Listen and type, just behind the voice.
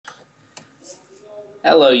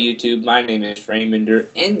Hello YouTube, my name is Framender,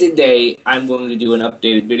 and today I'm going to do an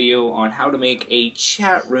updated video on how to make a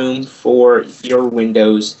chat room for your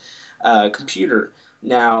Windows computer.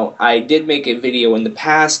 Now, I did make a video in the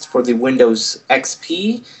past for the Windows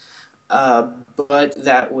XP, but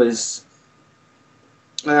that was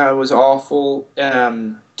awful.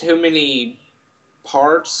 Too many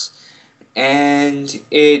parts, and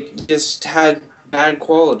it just had bad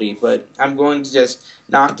quality. But I'm going to just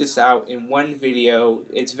knock this out in one video.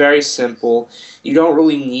 It's very simple. You don't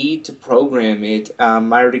really need to program it. I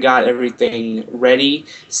already got everything ready,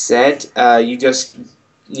 set. You just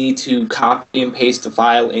need to copy and paste the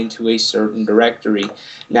file into a certain directory.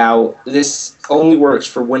 Now, this only works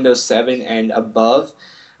for Windows 7 and above.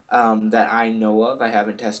 That I know of. I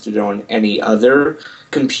haven't tested it on any other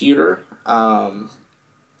computer.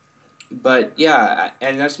 But yeah,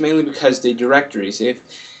 and that's mainly because the directories.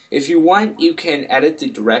 If you want, you can edit the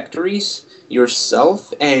directories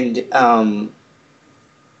yourself, and it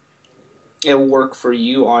will work for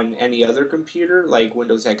you on any other computer like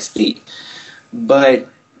Windows XP. But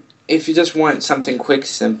if you just want something quick,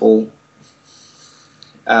 simple,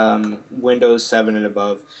 Windows 7 and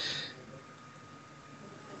above.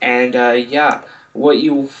 And yeah, what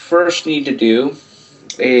you first need to do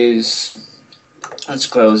is, let's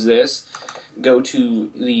close this, go to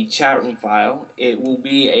the chat room file. It will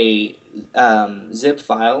be a zip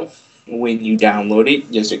file when you download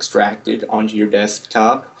it. Just extract it onto your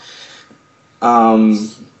desktop. And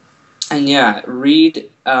yeah, read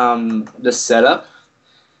the setup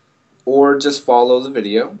or just follow the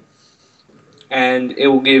video, and it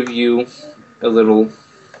will give you a little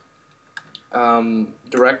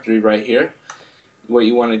directory right here. What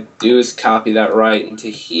you want to do is copy that right into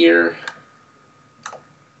here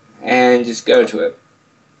and just go to it.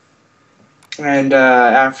 And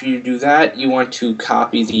after you do that, you want to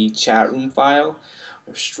copy the chat room file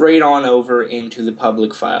straight on over into the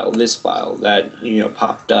public file, this file that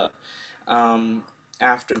popped up.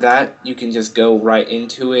 After that, you can just go right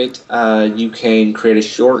into it. You can create a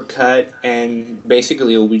shortcut, and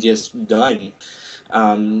basically it will be just done.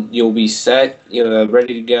 You'll be set,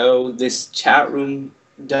 ready to go. This chat room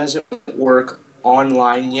doesn't work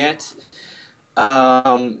online yet.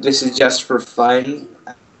 This is just for fun,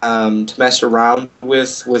 to mess around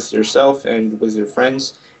with yourself and with your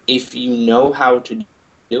friends. If you know how to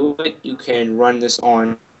do it, you can run this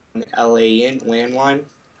on LAN landline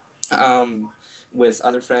with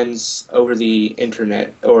other friends over the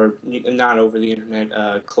internet, or not over the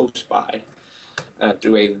internet, close by.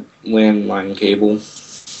 Through a landline cable.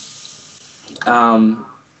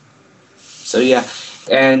 So yeah,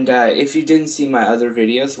 and if you didn't see my other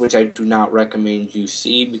videos, which I do not recommend you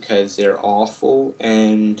see because they're awful,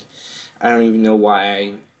 and I don't even know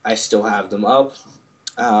why I still have them up,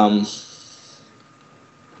 I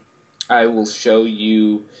will show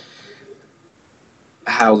you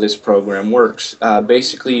how this program works.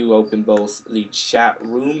 Basically, you open both the chat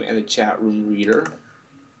room and the chat room reader.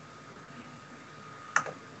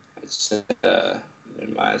 Let's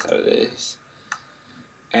minimize how it is.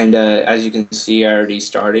 And as you can see, I already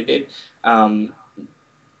started it. In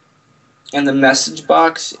the message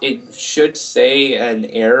box, it should say an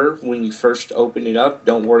error when you first open it up.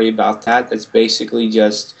 Don't worry about that. That's basically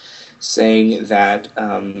just saying that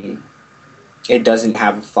it doesn't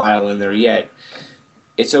have a file in there yet.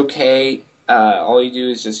 It's okay. All you do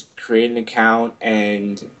is just create an account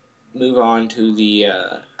and move on to the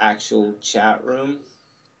actual chat room,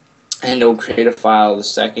 and it'll create a file the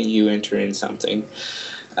second you enter in something.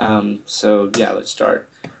 So yeah, let's start.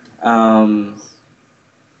 The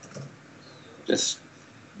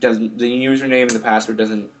username and the password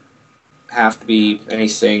doesn't have to be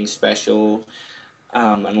anything special,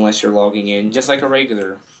 unless you're logging in, just like a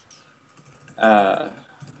regular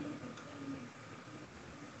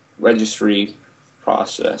registry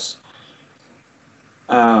process.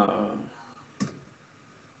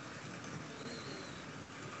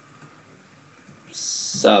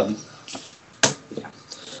 Sub. Yeah.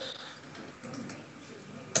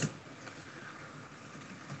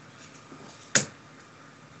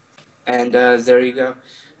 And there you go.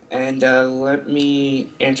 And let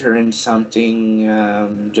me enter in something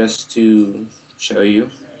just to show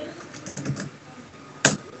you.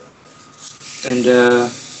 And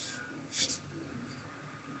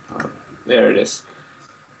there it is.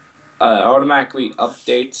 Automatically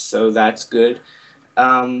updates, so that's good.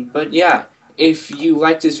 But yeah, if you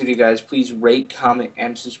like this video, guys, please rate, comment,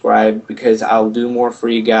 and subscribe, because I'll do more for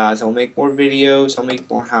you guys. I'll make more videos, I'll make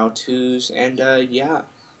more how-tos, and yeah.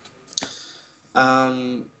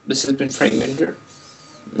 This has been Frank Minder.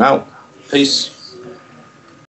 I'm out. Peace.